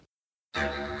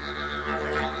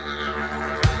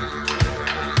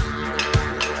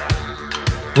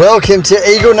Welcome to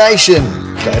Eagle Nation.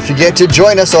 Don't forget to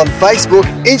join us on Facebook,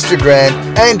 Instagram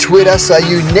and Twitter so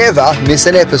you never miss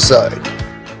an episode.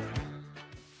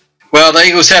 Well, the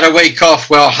Eagles had a week off.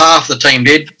 Well, half the team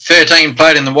did. 13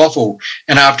 played in the Waffle,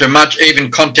 and after a much even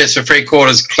contest for three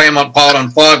quarters, Claremont piled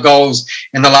on 5 goals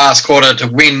in the last quarter to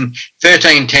win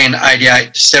 13-10,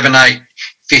 88-7-8,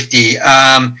 50.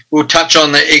 We'll touch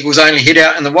on the Eagles' only hit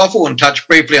out in the Waffle and touch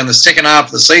briefly on the second half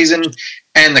of the season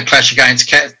and the clash against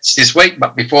Cats this week.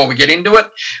 But before we get into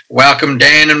it, welcome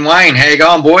Dan and Wayne. How you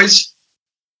going, boys?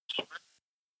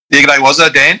 Yeah, g'day,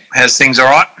 Wazza. Dan, how's things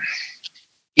all right?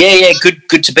 Yeah,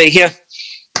 good to be here.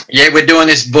 Yeah, we're doing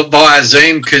this via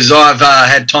Zoom because I've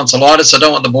had tonsillitis. I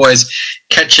don't want the boys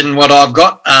catching what I've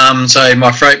got. So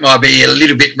my throat might be a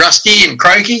little bit rusty and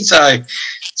croaky. So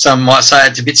some might say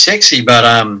it's a bit sexy,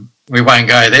 but we won't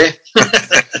go there.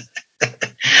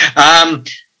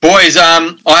 Boys,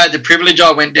 I had the privilege.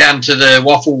 I went down to the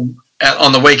Waffle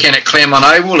on the weekend at Claremont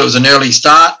Oval. It was an early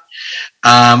start.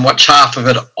 Watch half of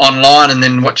it online and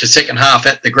then watch the second half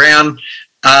at the ground.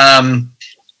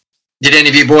 Did any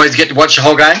of you boys get to watch the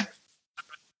whole game?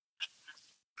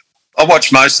 I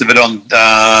watched most of it on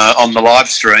the live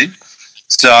stream.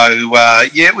 So,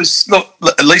 it was, look,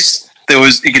 at least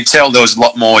you could tell there was a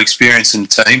lot more experience in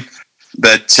the team.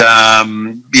 But,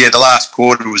 the last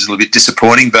quarter was a little bit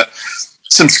disappointing, but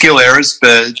some skill errors.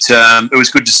 But it was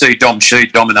good to see Dom Shee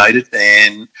dominated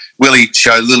and Willie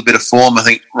showed a little bit of form. I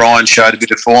think Ryan showed a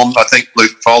bit of form. I think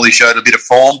Luke Foley showed a bit of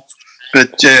form.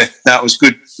 But, it was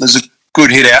good. It was a good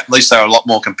hit out. At least they were a lot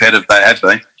more competitive than they had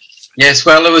been. Yes,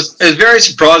 well, it was very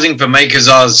surprising for me because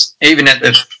I was even at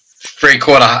the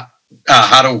three-quarter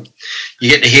huddle. You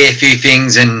get to hear a few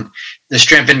things, and the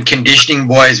strength and conditioning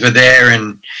boys were there,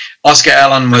 and Oscar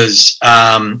Allen was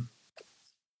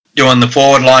doing the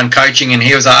forward line coaching, and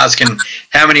he was asking,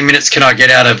 how many minutes can I get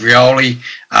out of Rioli?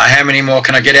 How many more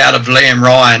can I get out of Liam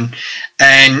Ryan?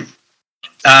 And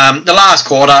the last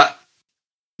quarter,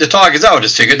 the Tigers, they were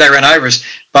just figured, they ran over us.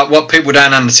 But what people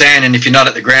don't understand, and if you're not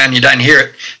at the ground, you don't hear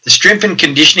it, the strength and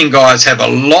conditioning guys have a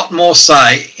lot more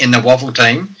say in the Waffle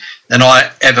team than I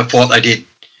ever thought they did.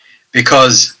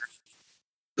 Because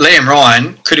Liam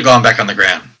Ryan could have gone back on the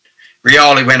ground.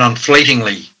 Rioli went on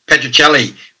fleetingly.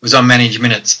 Petruccelli was on managed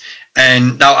minutes.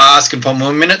 And they were asking for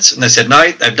more minutes, and they said,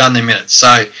 no, they've done their minutes.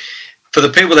 So for the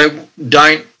people that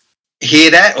don't hear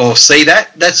that or see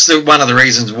that, that's one of the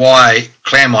reasons why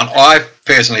Claremont, I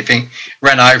personally think,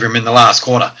 ran over him in the last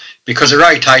quarter because the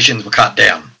rotations were cut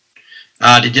down.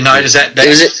 Did you notice that,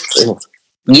 Dave?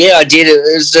 Yeah, I did.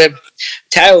 It was the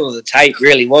tail of the tape,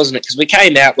 really, wasn't it? Because we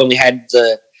came out when we had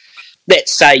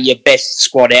let's say, your best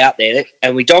squad out there,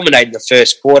 and we dominated the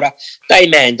first quarter. They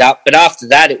manned up, but after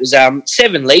that, it was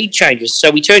 7 lead changes,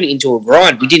 so we turned it into a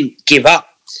grind. We didn't give up.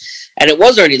 And it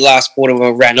was only the last quarter we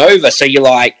ran over, so you're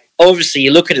like, obviously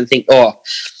you look at it and think,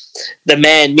 the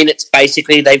man minutes,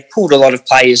 basically, they've pulled a lot of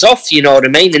players off, you know what I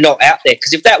mean? They're not out there.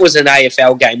 Because if that was an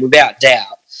AFL game, without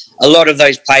doubt, a lot of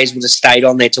those players would have stayed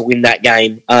on there to win that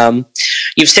game.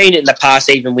 You've seen it in the past,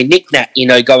 even with Nick Nat,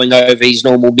 going over his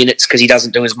normal minutes because he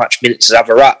doesn't do as much minutes as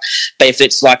other up. But if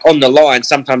it's like on the line,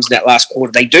 sometimes in that last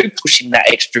quarter, they do push him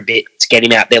that extra bit to get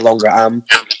him out there longer.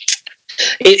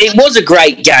 It was a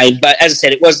great game, but as I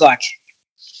said, it was like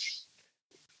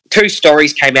 2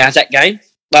 stories came out of that game.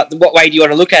 Like, what way do you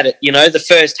want to look at it? The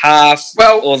first half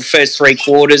or the first 3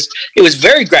 quarters, it was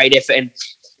very great effort and it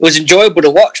was enjoyable to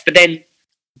watch. But then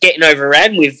getting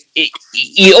overran with it,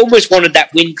 you almost wanted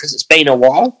that win because it's been a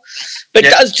while. But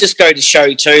it does just go to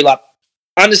show too, like,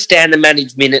 understand the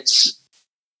managed minutes.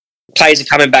 Players are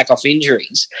coming back off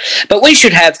injuries. But we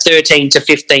should have 13 to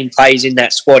 15 players in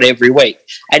that squad every week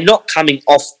and not coming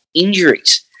off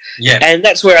injuries. Yeah. And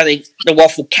that's where I think the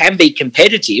Waffle can be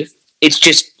competitive. It's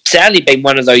just sadly been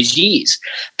one of those years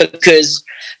because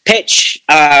Petch,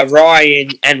 Ryan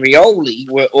and Rioli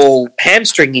were all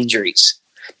hamstring injuries,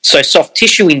 so soft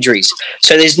tissue injuries.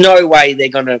 So there's no way they're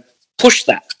going to push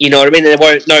that. You know what I mean?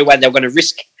 There's no way they're going to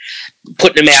risk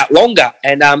putting them out longer.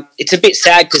 And it's a bit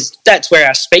sad because that's where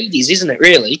our speed is, isn't it,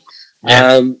 really?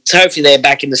 Yeah. So hopefully they're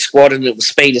back in the squad and it will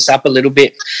speed us up a little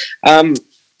bit.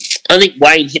 I think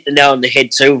Wayne hit the nail on the head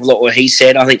too with what he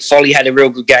said. I think Foley had a real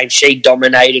good game. She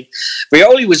dominated.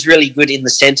 Rioli was really good in the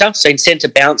centre. So in centre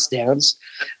bounce downs,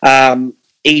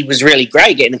 he was really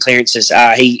great getting the clearances.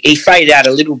 He faded out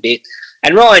a little bit.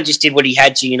 And Ryan just did what he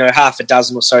had to, half a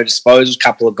dozen or so disposals, a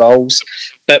couple of goals.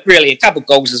 But really, a couple of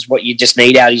goals is what you just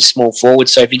need out of your small forward.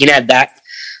 So if you can add that,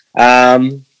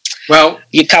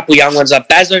 a couple of young ones like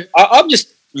Bazzo. I'm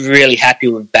just really happy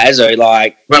with Bazzo.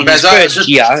 Like, Well, in his Bazzo, first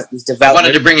year, his I development.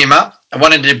 wanted to bring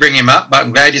him up, but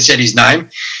I'm glad you said his name.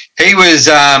 He was,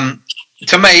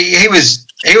 to me, he was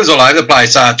all over the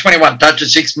place. 21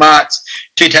 touches, 6 marks,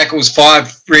 2 tackles,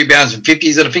 5 rebounds and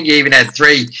 50s, and I think he even had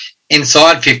 3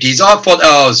 inside 50s. I thought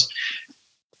that was,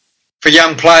 for a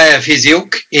young player of his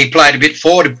ilk, he played a bit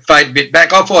forward, he played a bit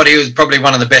back. I thought he was probably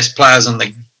one of the best players on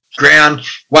the ground.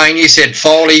 Wayne, you said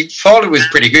Foley. Foley was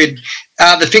pretty good.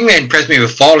 The thing that impressed me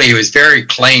with Foley, he was very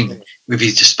clean with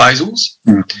his disposals.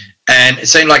 And it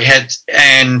seemed like he had,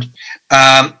 and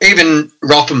even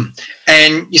Rotham.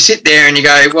 And you sit there and you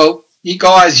go, well, you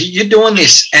guys, you're doing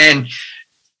this. And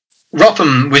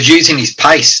Rotham was using his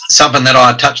pace, something that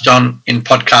I touched on in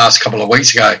podcast a couple of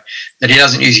weeks ago, that he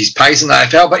doesn't use his pace in the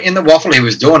AFL, but in the waffle he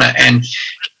was doing it. And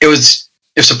it was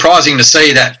surprising to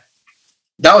see that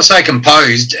they were so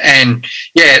composed. And,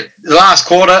 yeah, the last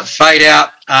quarter, fade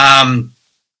out.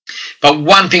 But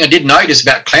one thing I did notice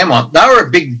about Claremont, they're a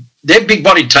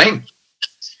big-bodied team.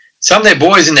 Some of their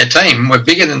boys in their team were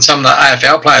bigger than some of the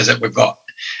AFL players that we've got.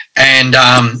 And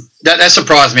that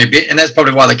surprised me a bit, and that's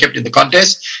probably why they kept in the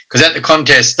contest, because at the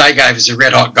contest they gave us a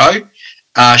red-hot go.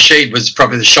 Sheed was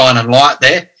probably the shining light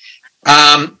there.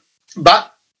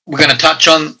 But we're going to touch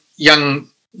on young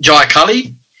Jai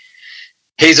Cully.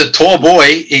 He's a tall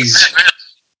boy. He's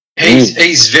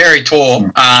very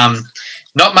tall.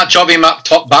 Not much of him up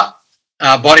top, but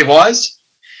body-wise.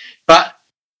 But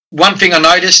one thing I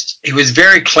noticed, he was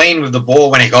very clean with the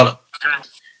ball when he got it.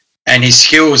 And his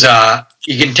skills are,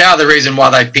 you can tell the reason why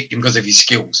they picked him because of his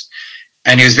skills.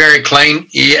 And he was very clean.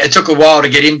 It took a while to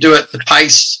get into it. The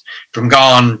pace from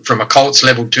going from a Colts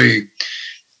level to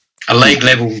a league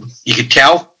level, you could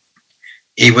tell.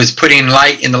 He was put in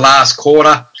late in the last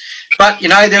quarter. But, you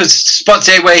know, there was spots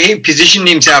there where he positioned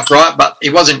himself right, but he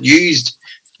wasn't used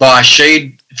by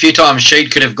Sheed. A few times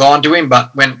Sheed could have gone to him,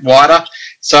 but went wider.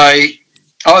 So I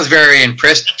was very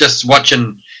impressed just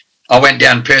watching. I went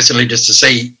down personally just to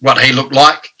see what he looked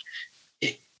like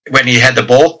when he had the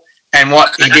ball and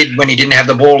what he did when he didn't have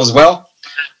the ball as well.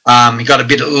 He got a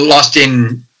bit lost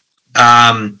in,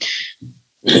 no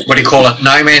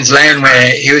man's land,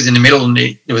 where he was in the middle and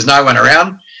there was no one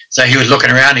around. So he was looking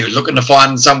around, he was looking to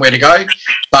find somewhere to go.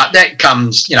 But that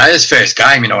comes, his first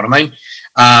game, you know what I mean?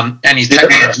 And his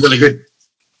technique was really good.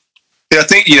 Yeah, I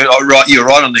think you're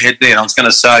right on the head there. I was going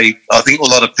to say, I think a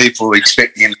lot of people were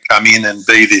expecting him to come in and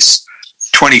be this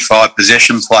 25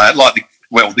 possession player, like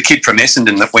the kid from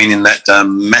Essendon that went in that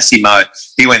Massimo.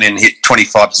 He went and hit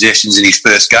 25 possessions in his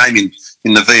first game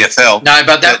in the VFL. No,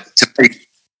 but that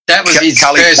was his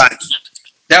first.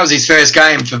 That was his first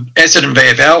game for Essendon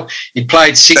VFL. He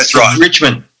played 6 for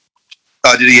Richmond.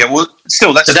 Oh, did he? Yeah. Well,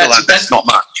 still, that's not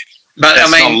much. But that's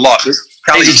not a lot.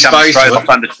 Cully's coming straight off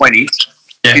under 20s.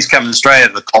 Yeah. He's coming straight out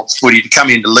of the Colts footy to come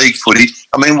into league footy.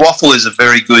 I mean, Waffle is a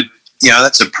very good,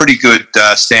 that's a pretty good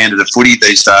standard of footy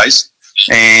these days.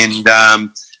 And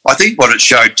I think what it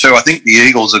showed too, I think the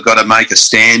Eagles have got to make a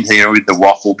stand here with the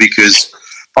Waffle, because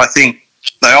I think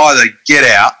they either get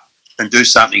out and do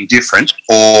something different,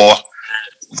 or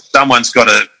someone's got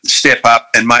to step up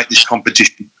and make this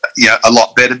competition a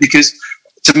lot better. Because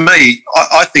to me,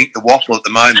 I think the Waffle at the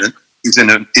moment is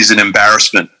an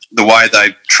embarrassment, the way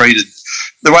they've treated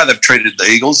the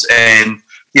Eagles. And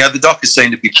the Dockers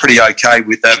seem to be pretty okay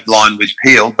with that line with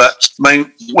Peel, but I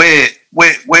mean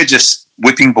we're just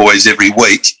whipping boys every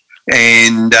week.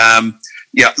 And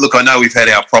look, I know we've had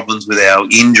our problems with our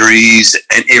injuries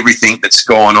and everything that's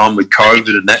gone on with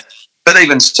COVID and that, but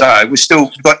even so, we've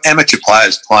still got amateur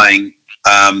players playing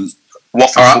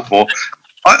Waffle football.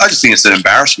 I just think it's an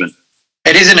embarrassment.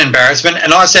 It is an embarrassment,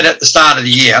 and I said at the start of the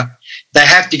year they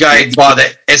have to go by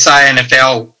the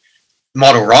SANFL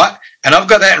model, right? And I've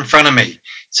got that in front of me.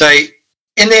 So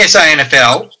in the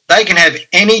SANFL, they can have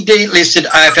any delisted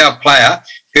AFL player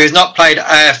who has not played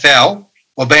AFL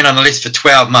or been on the list for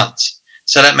 12 months.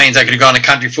 So that means they could have gone to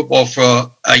country football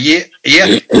for a year,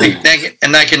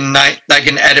 and they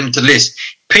can add them to the list.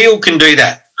 Peel can do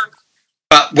that,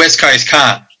 but West Coast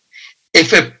can't.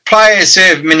 If a player has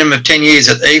served a minimum of 10 years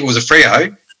at the Eagles or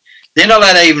Freo, they're not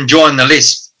allowed to even join the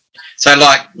list. So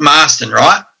like Marston,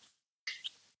 right?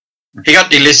 He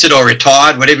got delisted or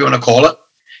retired, whatever you want to call it,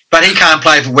 but he can't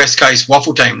play for West Coast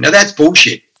Waffle team. Now, that's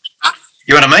bullshit.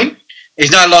 You know what I mean?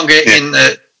 He's no longer in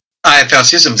the AFL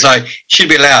system, so he should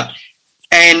be allowed.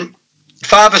 And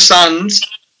father-sons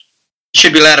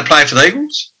should be allowed to play for the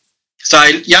Eagles. So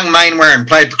young Mainwaring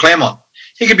played for Claremont.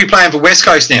 He could be playing for West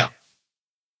Coast now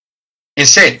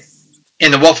instead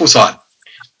in the Waffle side.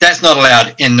 That's not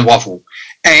allowed in the Waffle.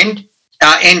 And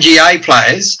our NGA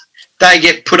players they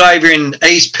get put over in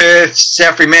East Perth,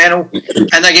 South Fremantle,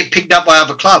 and they get picked up by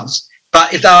other clubs.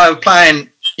 But if they were playing,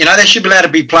 they should be allowed to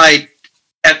be played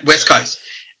at West Coast.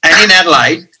 And in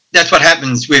Adelaide, that's what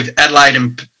happens with Adelaide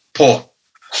and Port.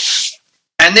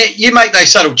 And then you make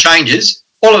those subtle changes,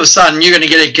 all of a sudden you're going to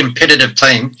get a competitive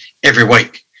team every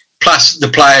week, plus the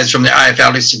players from the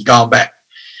AFL list have gone back.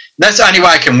 That's the only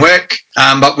way it can work,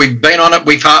 but we've been on it,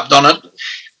 we've harped on it.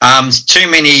 Too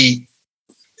many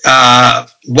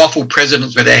waffle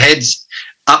presidents with their heads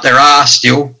up their arse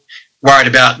still, worried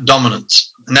about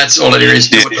dominance. And that's all it is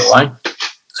to it, Dwayne.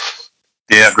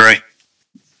 Yeah, I agree.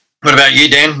 What about you,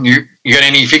 Dan? You got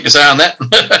anything to say on that?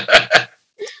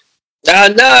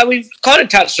 No, we've kind of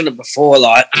touched on it before.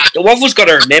 Like, the Waffles got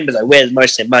to remember, though, where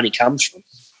most of their money comes from.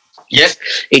 Yes.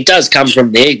 It does come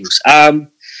from the Eagles. And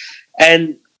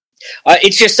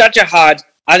it's just such a hard...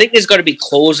 I think there's got to be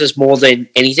clauses more than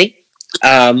anything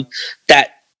that,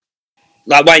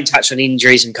 like Wayne touched on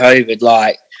injuries and COVID,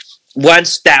 like,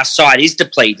 once our side is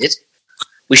depleted,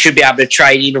 we should be able to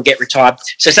trade in or get retired.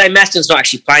 So say Maston's not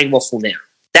actually playing Waffle now.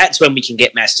 That's when we can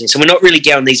get Maston. So we're not really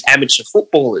getting these amateur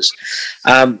footballers.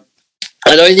 I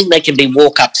don't think they can be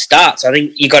walk-up starts. I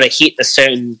think you've got to hit a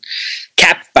certain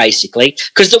cap, basically.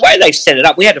 Because the way they've set it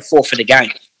up, we had to forfeit a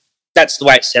game. That's the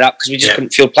way it's set up because we just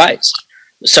couldn't field players.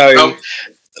 So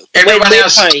everyone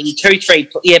else playing 2-3...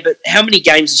 Yeah, but how many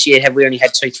games this year have we only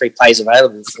had 2-3 players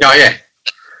available for? Oh, yeah.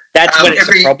 That's when it's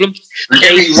a problem.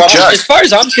 As far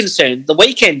as I'm concerned, the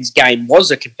weekend's game was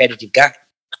a competitive game.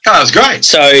 Oh, it was great.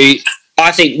 So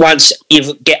I think once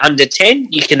you get under 10,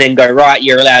 you can then go, right,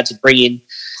 you're allowed to bring in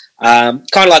kind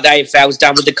of like the AFL was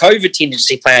done with the COVID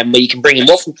contingency plan where you can bring in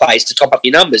Waffle players to top up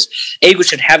your numbers. Eagles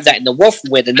should have that in the Waffle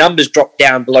where the numbers drop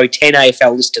down below 10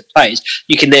 AFL listed players.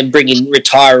 You can then bring in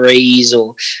retirees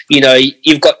or,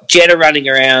 you've got Jetta running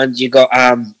around, you've got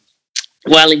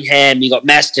Wellingham, you got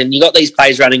Maston, you got these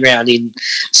players running around in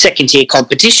second-tier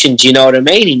competitions, you know what I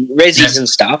mean, in resis and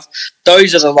stuff.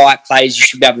 Those are the like players you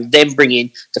should be able to then bring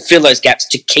in to fill those gaps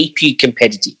to keep you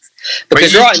competitive.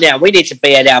 Because right now we need to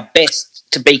be at our best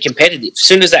to be competitive. As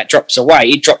soon as that drops away,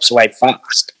 it drops away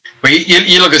fast. Well,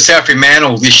 you look at South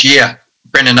Fremantle this year,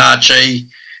 Brendan Archie,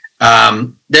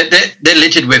 they're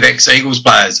littered with ex-Eagles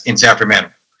players in South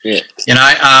Fremantle. Yeah.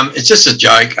 It's just a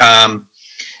joke.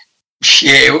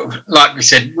 Like we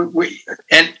said,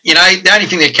 the only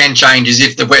thing that can change is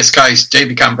if the West Coast do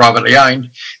become privately owned,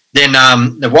 then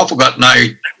the Waffle got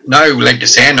no leg to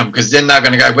stand on because then they're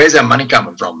going to go, where's our money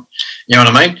coming from? You know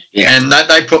what I mean? Yeah. And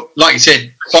they put, like you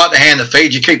said, fight the hand that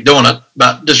feeds you, keep doing it,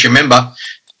 but just remember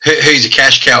who's a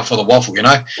cash cow for the Waffle,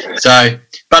 So,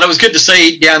 but it was good to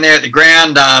see down there at the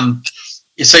ground.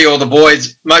 You see all the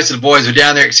boys, most of the boys were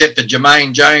down there except for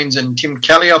Jermaine Jones and Tim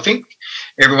Kelly, I think.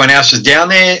 Everyone else was down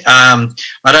there. I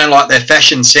don't like their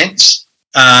fashion sense.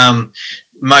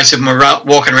 Most of them were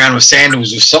walking around with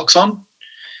sandals with socks on.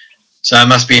 So it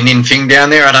must be an in thing down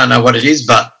there. I don't know what it is,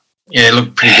 but yeah, it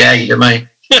looked pretty daggy to me.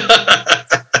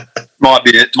 Might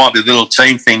be a little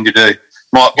team thing to do.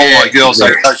 All my girls,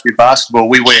 they coach me basketball.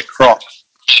 We wear Crocs.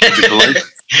 Would you believe?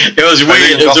 It was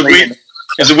weird. It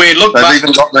was a weird look. They've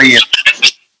even got me in.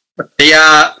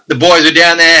 The boys were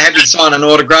down there happy signing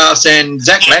autographs, and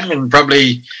Zach Langan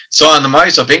probably signed the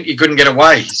most. I think he couldn't get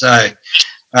away, so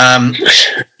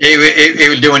he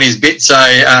was doing his bit. So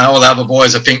all the other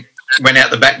boys, I think, went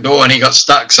out the back door, and he got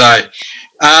stuck. So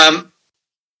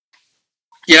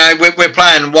we're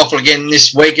playing Waffle again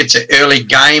this week. It's an early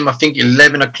game, I think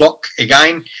 11 o'clock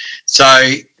again. So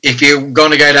if you're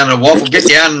going to go down to Waffle, get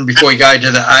down before you go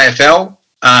to the AFL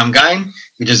game,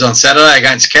 which is on Saturday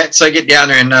against Cats. So get down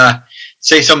there and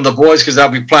see some of the boys because they'll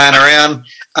be playing around.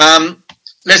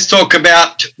 Let's talk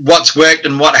about what's worked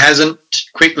and what hasn't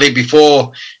quickly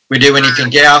before we do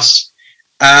anything else.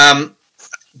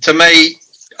 To me,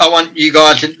 I want you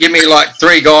guys to give me like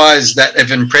 3 guys that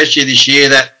have impressed you this year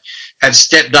that have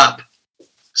stepped up.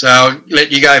 So I'll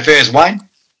let you go first, Wayne.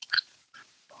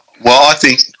 Well, I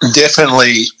think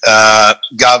definitely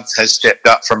Gov has stepped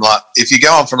up from if you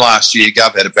go on from last year,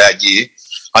 Gov had a bad year.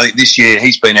 I think this year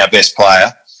he's been our best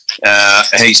player.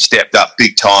 He's stepped up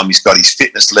big time. He's got his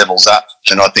fitness levels up,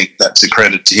 and I think that's a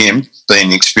credit to him, being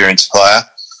an experienced player.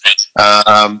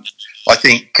 I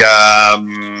think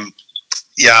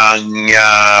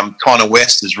young Connor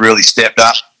West has really stepped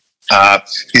up.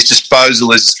 His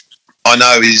disposal is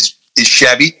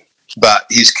shabby, but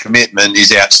his commitment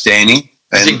is outstanding.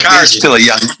 And he's still a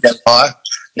young player.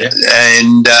 Yeah.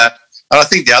 And I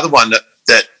think the other one that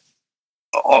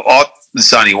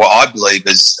it's only what I believe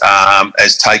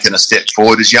has taken a step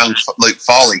forward is young Luke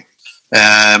Foley.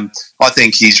 I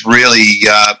think he's really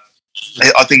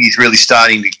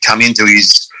starting to come into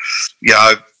his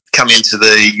come into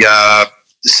the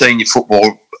senior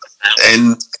football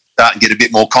and start and get a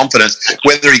bit more confidence.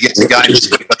 Whether he gets a game this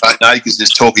week, I don't know, because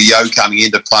there's talk of Yo coming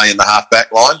in to play in the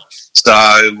half-back line. So,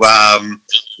 I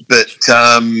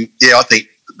think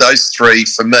those three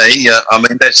for me.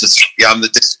 That's just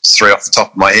that's three off the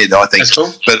top of my head. I think. That's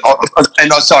cool. But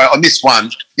I missed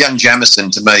one. Young Jamison,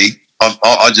 to me,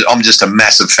 I'm just a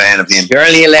massive fan of him. You're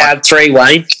only allowed 3,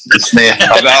 Wayne. Yeah,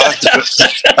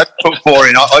 I put 4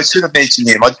 in. I should have mentioned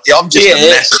him. I'm just a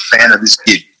massive fan of this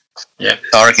kid. Yeah,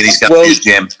 I reckon he's going to be a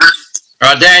gem.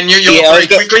 All right, Dan, you're very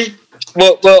quickly.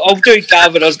 Well, I'll do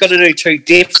David. I was going to do 2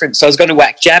 different, so I was going to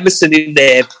whack Jamison in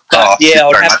there. But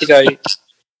I'll have to go.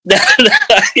 No,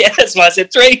 that's why I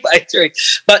said 3 by 3.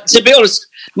 But to be honest,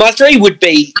 my 3 would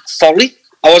be Foley.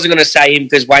 I wasn't going to say him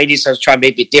because Wayne is, so I was trying to be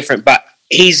a bit different, but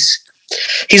he's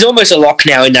almost a lock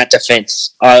now in that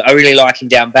defence. I really like him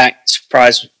down back,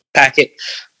 surprise packet.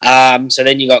 So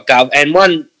then you got Gov. And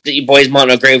one that you boys might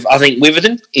not agree with, I think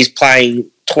Witherden is playing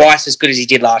twice as good as he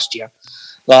did last year.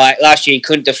 Like last year he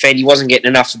couldn't defend, he wasn't getting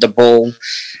enough of the ball.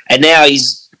 And now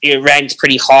he's ranked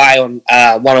pretty high on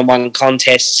one-on-one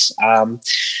contests.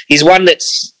 He's one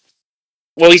that's,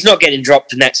 he's not getting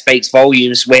dropped, and that speaks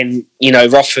volumes when,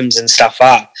 Rothams and stuff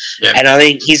are. Yep. And I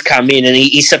think he's come in and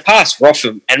he surpassed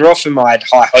Rotham. And Rotham I had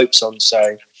high hopes on,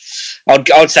 so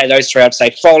I'd say those 3. I'd say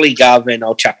Foley, Gov, and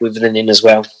I'll chuck Witherden in as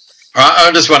well. All right,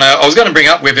 I was going to bring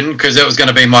up Witherden because that was going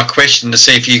to be my question to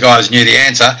see if you guys knew the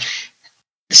answer.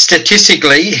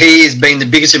 Statistically, he has been the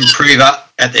biggest improver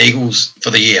at the Eagles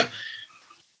for the year.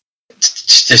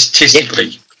 Statistically.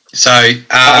 Yep. So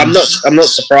I'm not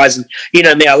surprised. You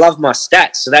know me, I love my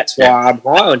stats, so that's why I'm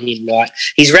high on him. Like,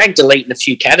 he's ranked elite in a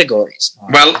few categories.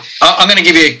 Well, I'm going to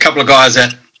give you a couple of guys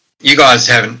that you guys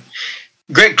haven't.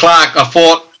 Greg Clark, I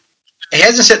thought he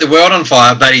hasn't set the world on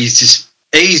fire, but he's just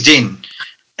eased in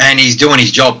and he's doing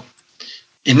his job.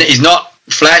 He's not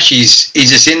flashy. He's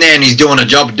just in there and he's doing a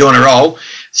job, doing a role.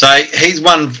 So he's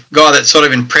one guy that sort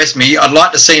of impressed me. I'd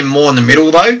like to see him more in the middle,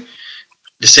 though,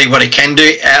 to see what he can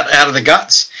do out of the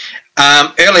guts.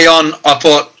 Early on, I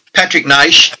thought Patrick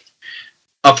Naish,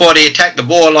 I thought he attacked the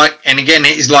ball, and again,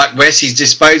 he's like Wes, his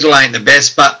disposal ain't the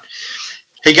best, but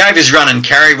he gave his run and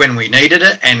carry when we needed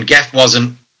it, and Gaff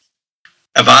wasn't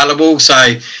available.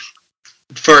 So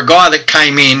for a guy that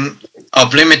came in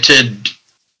of limited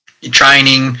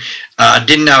training,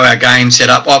 didn't know our game set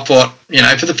up, I thought,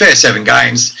 for the first 7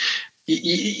 games,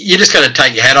 you just got to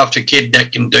take your hat off to a kid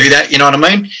that can do that, you know what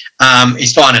I mean?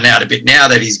 He's finding out a bit now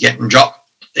that he's getting dropped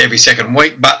every second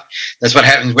week, but that's what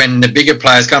happens when the bigger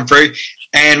players come through.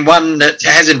 And one that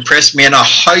has impressed me, and I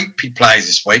hope he plays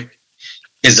this week,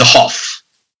 is the Hoff.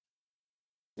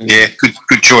 Yeah,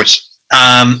 good choice.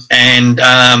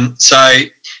 So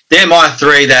they're my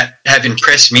 3 that have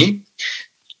impressed me.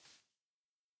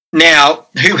 Now,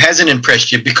 who hasn't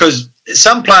impressed you? Because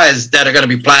some players that are going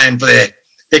to be playing for their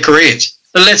careers,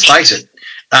 but let's face it,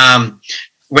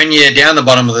 when you're down the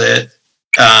bottom of the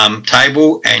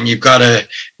table and you've got to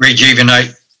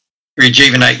rejuvenate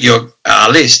your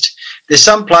list, there's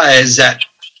some players that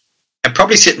are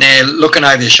probably sitting there looking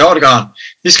over their shoulder going,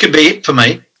 this could be it for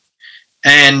me.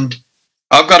 And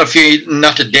I've got a few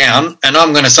knotted down, and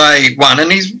I'm going to say one,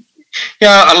 and he's,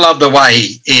 I love the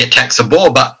way he attacks the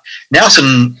ball, but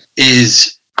Nelson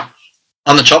is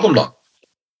on the chopping block.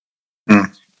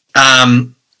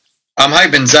 I'm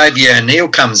hoping Xavier O'Neill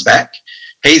comes back.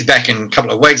 He's back in a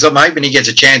couple of weeks. I'm hoping he gets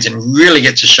a chance and really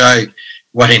gets to show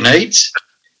what he needs.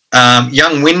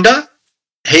 Young Winder,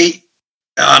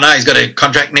 I know he's got a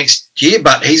contract next year,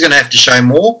 but he's going to have to show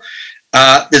more.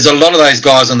 There's a lot of those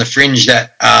guys on the fringe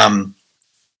that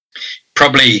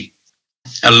probably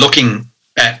are looking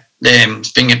at them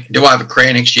thinking, do I have a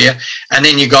career next year? And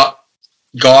then you got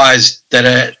guys that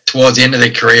are towards the end of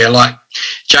their career, like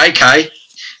JK.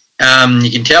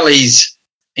 You can tell he's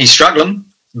struggling,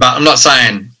 but I'm not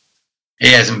saying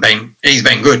he's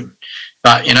been good.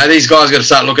 But, these guys got to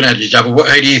start looking at each other.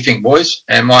 Who do you think, boys?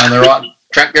 Am I on the right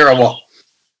track there or what?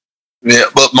 Yeah,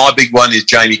 well, my big one is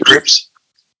Jamie Cripps.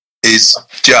 Is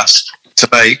just, to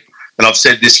me, and I've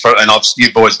said this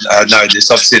you boys know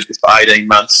this, I've said this for 18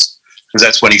 months, because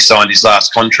that's when he signed his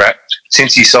last contract.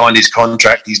 Since he signed his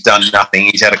contract, he's done nothing.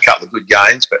 He's had a couple of good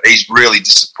games, but he's really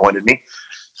disappointed me.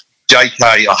 JK,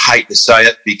 I hate to say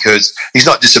it because he's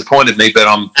not disappointed me, but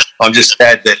I'm just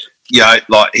sad that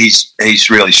he's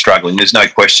really struggling. There's no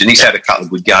question. He's had a couple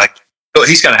of good games. But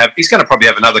he's going to probably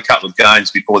have another couple of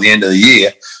games before the end of the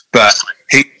year. But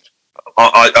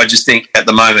I just think at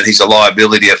the moment he's a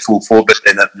liability at full forward, but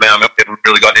then at the moment we haven't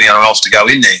really got anyone else to go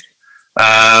in there.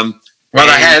 They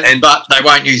have, but they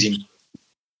won't use him.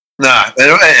 No,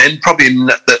 and probably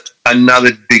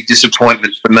another big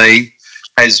disappointment for me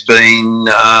has been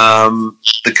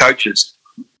the coaches.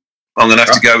 I'm going to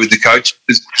have to go with the coach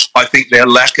because I think their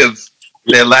lack of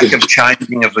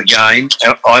changing of the game.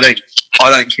 I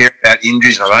don't care about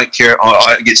injuries.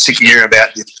 I get sick of hearing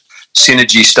about this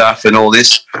synergy stuff and all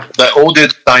this. They all do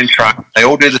the same training. They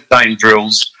all do the same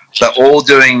drills. They're all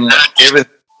doing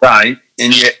everything the same,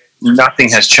 and yet nothing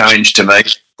has changed to me.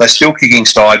 They're still kicking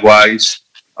sideways.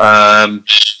 And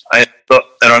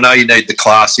I know you need the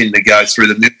class in to go through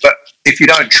them, but if you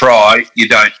don't try, you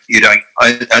don't.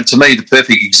 And to me, the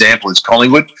perfect example is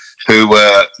Collingwood, who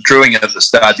were drewing at the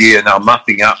start of the year and they're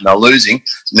muffing up and they're losing.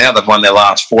 Now they've won their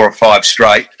last 4 or 5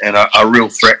 straight and are a real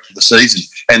threat for the season.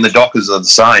 And the Dockers are the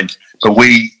same. But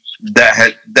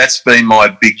that's been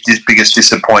my biggest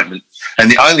disappointment.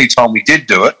 And the only time we did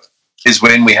do it is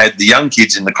when we had the young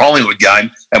kids in the Collingwood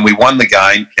game and we won the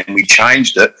game and we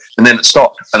changed it and then it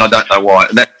stopped. And I don't know why.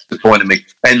 And that disappointed me.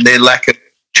 And their lack of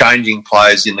changing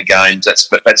players in the games,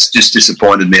 that's just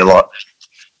disappointed me a lot.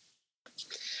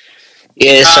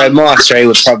 Yeah, so my 3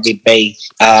 would probably be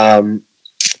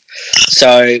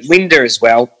so Winder as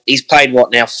well. He's played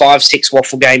 5-6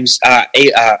 waffle games,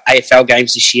 AFL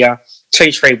games this year,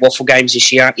 2-3 waffle games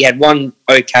this year. He had 1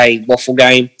 okay waffle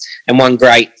game and 1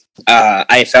 great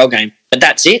AFL game, but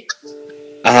that's it.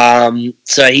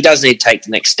 So he does need to take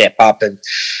the next step up, and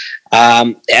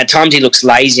at times he looks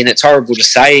lazy, and it's horrible to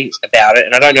say about it.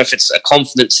 And I don't know if it's a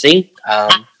confidence thing,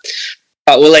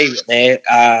 but we'll leave it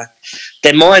there.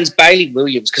 Then mine's Bailey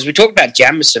Williams, because we talked about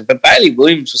Jamison, but Bailey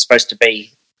Williams was supposed to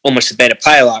be almost a better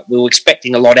player. Like, we were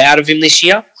expecting a lot out of him this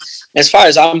year. As far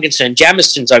as I'm concerned,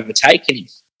 Jamison's overtaken him.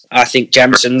 I think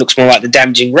Jamison looks more like the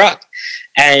damaging ruck.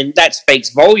 And that speaks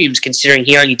volumes considering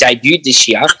he only debuted this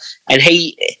year. And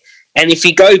if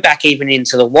you go back even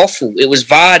into the waffle, it was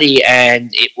Vardy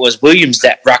and it was Williams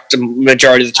that rucked the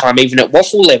majority of the time, even at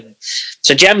waffle level.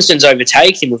 So Jamison's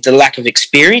overtaken with the lack of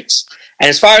experience. And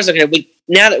as far as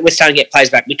now that we're starting to get players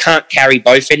back, we can't carry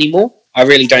both anymore. I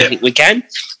really don't think we can,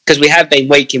 because we have been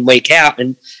week in, week out.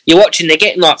 And you're watching, they're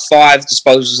getting like 5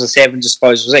 disposals and 7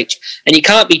 disposals each. And you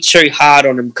can't be too hard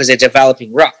on them because they're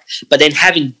developing ruck. But then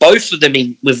having both of them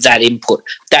in with that input,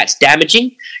 that's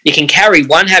damaging. You can carry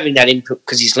one having that input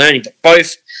because he's learning, but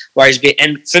both worries a bit.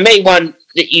 And for me, one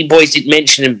that you boys did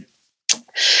mention, him,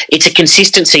 it's a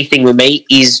consistency thing with me,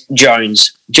 is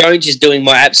Jones. Jones is doing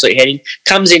my absolute heading.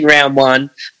 Comes in round 1,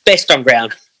 best on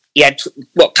ground. He had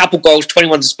couple goals,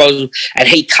 21 disposals, and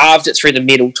he carved it through the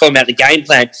middle, talking about the game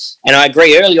plan. And I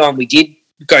agree, early on we did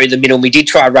go to the middle and we did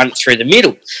try to run it through the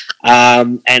middle.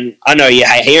 And I know you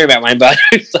hate hearing about Wayne, but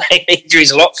I do blame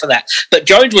injuries a lot for that. But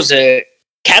Jones was a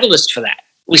catalyst for that.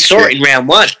 We saw it in round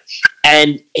 1.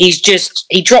 And he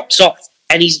drops off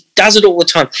and he does it all the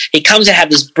time. He comes to have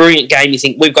this brilliant game. You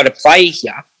think, we've got to play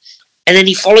here. And then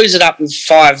he follows it up with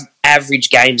 5 average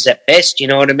games at best, you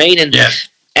know what I mean?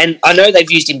 And I know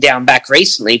they've used him down back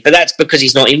recently, but that's because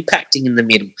he's not impacting in the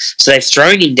middle. So they've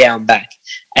thrown him down back.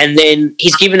 And then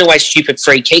he's given away stupid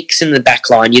free kicks in the back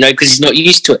line, because he's not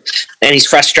used to it. And his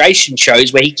frustration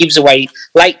shows where he gives away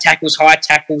late tackles, high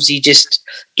tackles. He just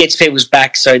gets people's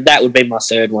back. So that would be my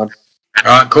 3rd one.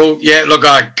 All right, cool. Yeah, look,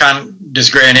 I can't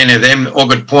disagree on any of them. All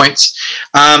good points.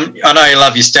 I know you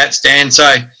love your stats, Dan.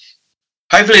 So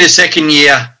hopefully the second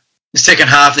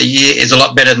half of the year is a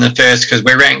lot better than the first, because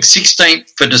we're ranked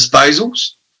 16th for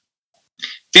disposals,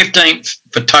 15th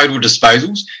for total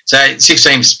disposals, so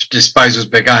 16 disposals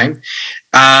per game.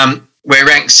 We're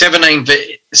ranked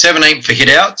 17th for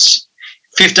hit-outs,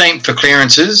 15th for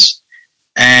clearances,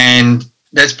 and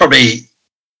that's probably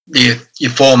your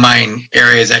 4 main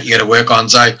areas that you got to work on.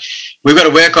 So we've got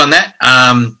to work on that.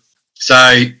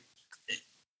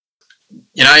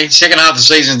 Second half of the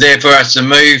season's there for us to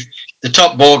move. The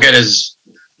top ball getters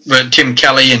were Tim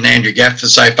Kelly and Andrew Gaff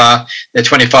so far. They're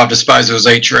 25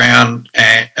 disposals each round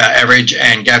average,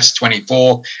 and Gaff's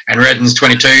 24 and Redden's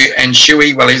 22. And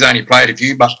Shuey, well, he's only played a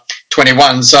few, but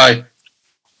 21. So,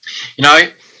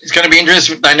 it's going to be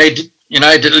interesting. They need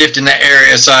to lift in that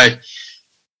area. So,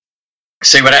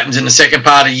 see what happens in the second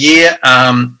part of the year.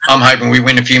 I'm hoping we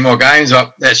win a few more games,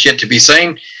 but that's yet to be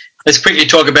seen. Let's quickly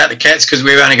talk about the Cats, because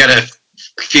we've only got a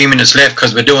few minutes left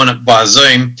because we're doing it by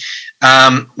Zoom.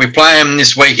 We play them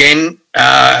this weekend.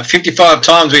 55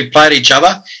 times we've played each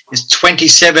other. It's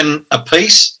 27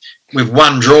 apiece with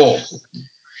 1 draw.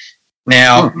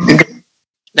 Now,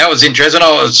 that was interesting.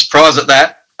 I was surprised at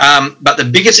that. But the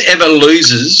biggest ever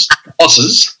losses,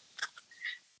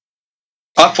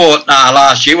 I thought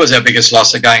last year was our biggest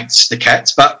loss against the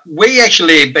Cats, but we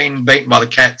actually have been beaten by the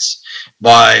Cats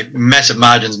by massive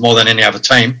margins, more than any other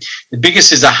team. The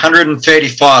biggest is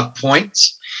 135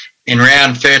 points, in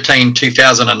round 13,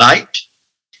 2008.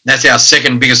 That's our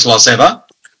second biggest loss ever.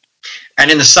 And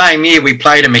in the same year, we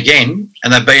played them again,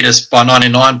 and they beat us by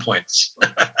 99 points.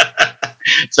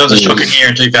 So it was a shocking year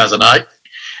in 2008.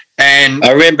 And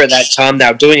I remember that time they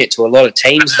were doing it to a lot of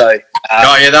teams, though.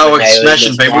 they were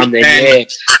smashing people. Then,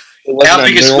 our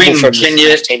biggest win,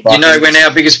 you know when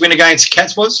our biggest win against the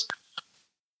Cats was?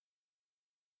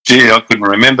 Gee, I couldn't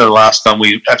remember the last time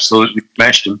we absolutely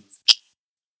smashed them.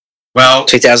 Well,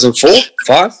 2004,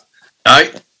 5?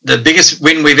 No, the biggest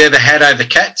win we've ever had over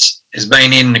Cats has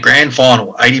been in the grand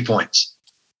final, 80 points.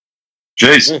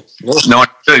 Jeez,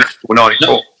 92 or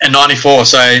 94. And 94,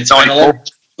 so it's been a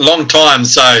long time.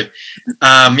 So,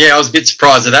 I was a bit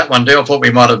surprised at that one, too. I thought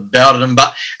we might have belted them.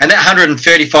 And that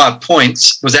 135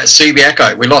 points was at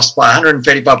Subiaco. We lost by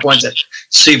 135 points at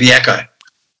Subiaco.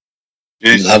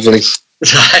 Jeez. Lovely.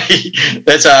 So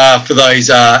that's for those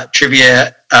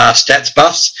trivia stats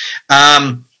buffs.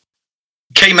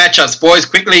 Key matchups, boys.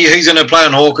 Quickly, who's going to play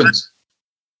on Hawkins?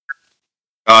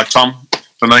 Tom,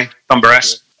 for me. Tom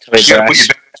Barrass. You got to put your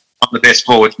back on the best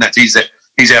forward, and he's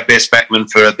our best backman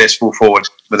for a best full forward.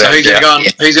 So who's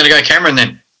going to go Cameron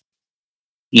then?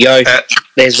 Yo,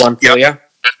 there's one for you.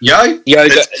 Yo,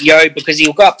 because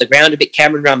he'll go up the ground a bit.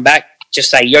 Cameron run back. Just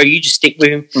say, yo, you just stick with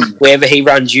him. Wherever he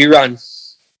runs, you run.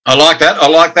 I like that.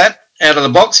 Out of the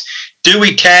box. Do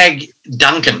we tag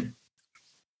Duncan?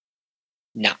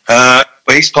 No.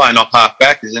 He's playing off half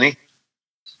back, isn't he?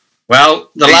 Well,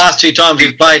 the last two times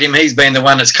we've played him, he's been the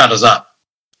one that's cut us up.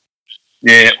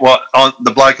 Yeah,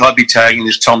 the bloke I'd be tagging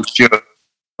is Tom Stewart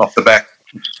off the back.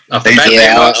 Yeah, I'll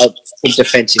think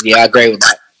defensive. Yeah, I agree with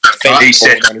that.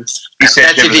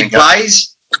 That's if he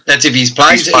plays. That's if he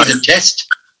plays. He's a test.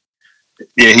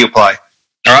 Yeah, he'll play.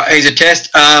 All right, he's a test.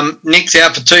 Nick's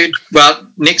out for 2. Well,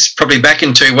 Nick's probably back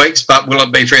in 2 weeks, but will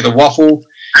it be through the waffle?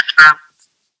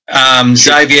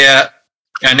 Xavier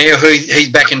O'Neill, he's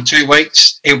back in 2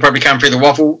 weeks. He'll probably come through the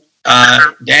waffle.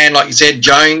 Dan, like you said,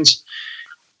 Jones,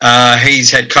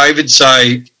 he's had COVID,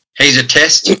 so he's a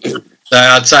test. So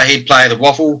I'd say he'd play the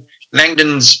waffle.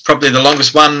 Langdon's probably the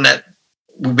longest one that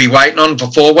we'll be waiting on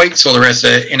for 4 weeks. All the rest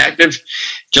are inactive.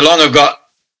 Geelong have got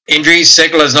injuries.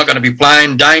 Segler's not going to be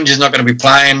playing. Danger's not going to be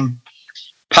playing.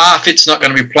 Parfit's not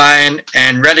going to be playing.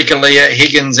 And Radicalia,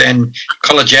 Higgins and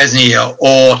Kolajasny are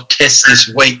all tests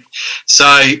this week. So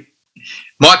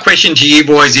my question to you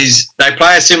boys is, they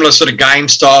play a similar sort of game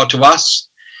style to us,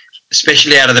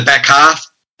 especially out of the back half.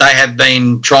 They have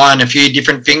been trying a few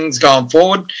different things going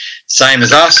forward, same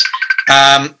as us.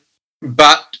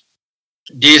 But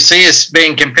do you see us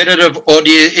being competitive, or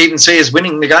do you even see us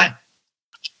winning the game?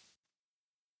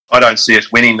 I don't see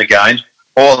us winning the game.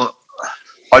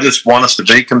 I just want us to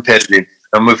be competitive.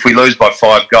 And if we lose by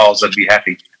 5 goals, I'd be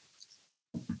happy.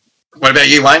 What about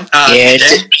you, Wayne?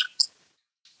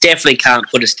 Definitely can't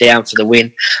put us down for the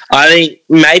win. I think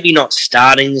maybe not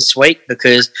starting this week,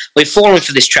 because we've fallen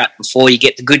for this trap before. You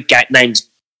get the good names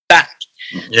back,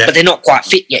 but they're not quite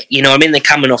fit yet. You know what I mean? They're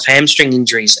coming off hamstring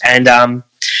injuries, and I'm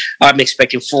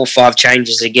expecting 4 or 5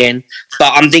 changes again.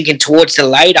 But I'm thinking towards the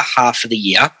later half of the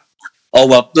year,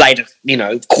 later,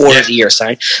 quarter of the year or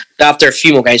so, after a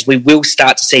few more games, we will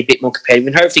start to see a bit more competitive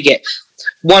and hopefully get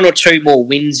 1 or 2 more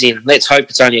wins in. Let's hope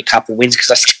it's only a couple of wins,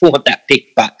 because I still want that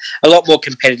pick, but a lot more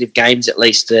competitive games at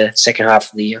least the second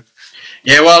half of the year.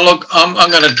 Yeah, well, look, I'm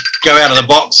going to go out of the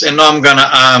box, and I'm going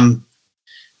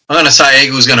to say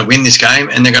Eagles going to win this game,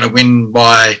 and they're going to win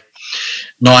by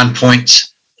 9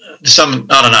 points. I don't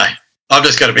know. I'm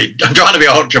trying to be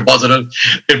ultra positive.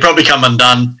 It'll probably come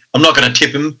undone. I'm not going to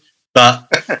tip him, but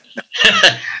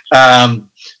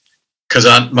because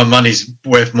my money's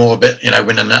worth more,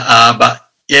 winning that. But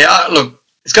yeah, look,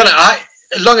 it's going to,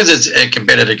 as long as it's a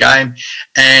competitive game,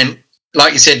 and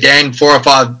like you said, Dan, 4 or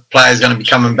 5 players are going to be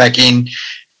coming back in.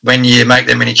 When you make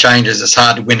that many changes, it's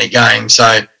hard to win a game.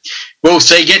 So we'll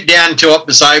see. Get down to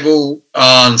Optus Oval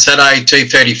on Saturday,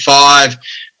 2:35,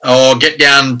 or get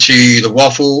down to the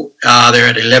Waffle. They're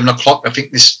at 11 o'clock, I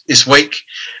think, this week.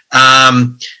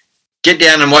 Get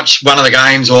down and watch one of the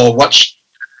games, or watch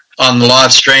on the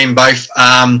live stream both.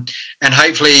 And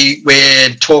hopefully we're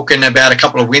talking about a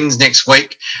couple of wins next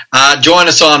week. Join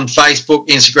us on Facebook,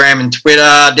 Instagram and Twitter.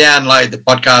 Download the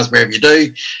podcast wherever you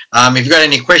do. If you've got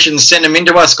any questions, send them in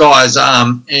to us, guys.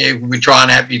 We'll try and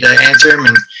happy to answer them,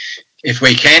 and if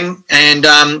we can. And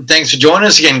thanks for joining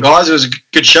us again, guys. It was a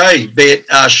good show, be it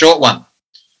a short one.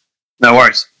 No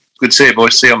worries. Good to see you,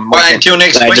 boys. See you on Well, until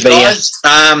next week, guys.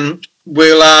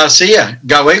 We'll see you.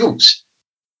 Go Eagles.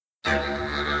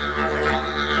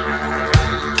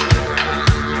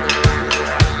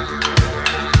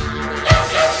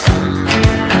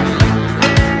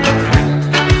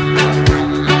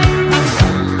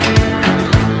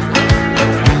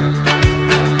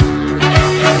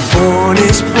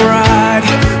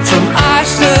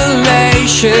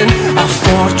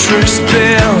 first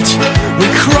built, we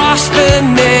crossed the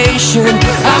nation.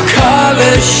 Our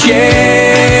colors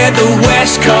share the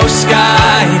West Coast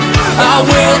sky. Our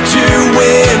will to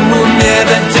win will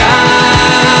never die.